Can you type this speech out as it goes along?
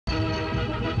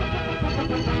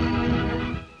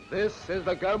This is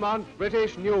the Gaumont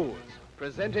British News,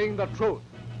 presenting the truth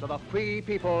to the free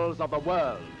peoples of the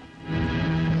world.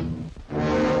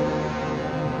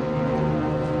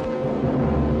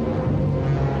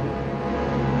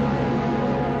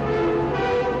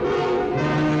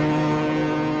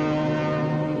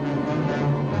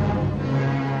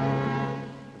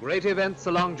 Great events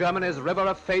along Germany's river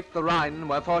of fate, the Rhine,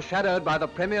 were foreshadowed by the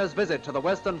Premier's visit to the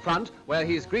Western Front, where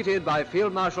he's greeted by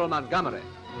Field Marshal Montgomery.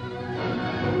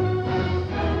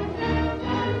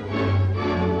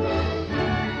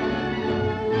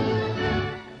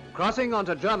 Crossing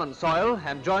onto German soil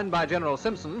and joined by General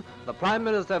Simpson, the Prime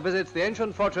Minister visits the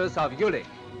ancient fortress of Jülich.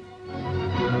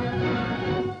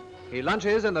 He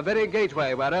lunches in the very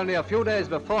gateway where only a few days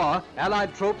before,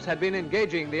 Allied troops had been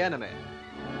engaging the enemy.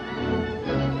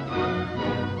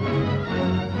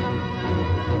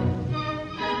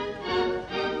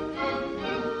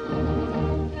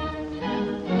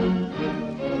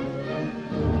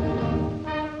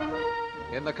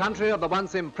 In the country of the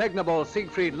once impregnable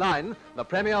Siegfried Line, the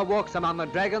Premier walks among the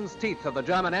dragon's teeth of the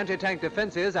German anti-tank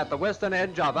defences at the western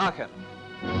edge of Aachen.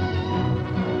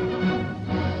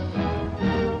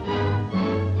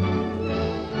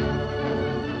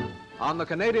 On the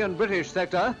Canadian-British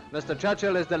sector, Mr.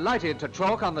 Churchill is delighted to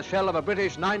chalk on the shell of a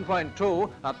British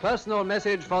 9.2 a personal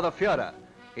message for the Führer.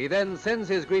 He then sends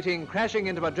his greeting crashing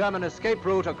into a German escape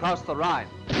route across the Rhine.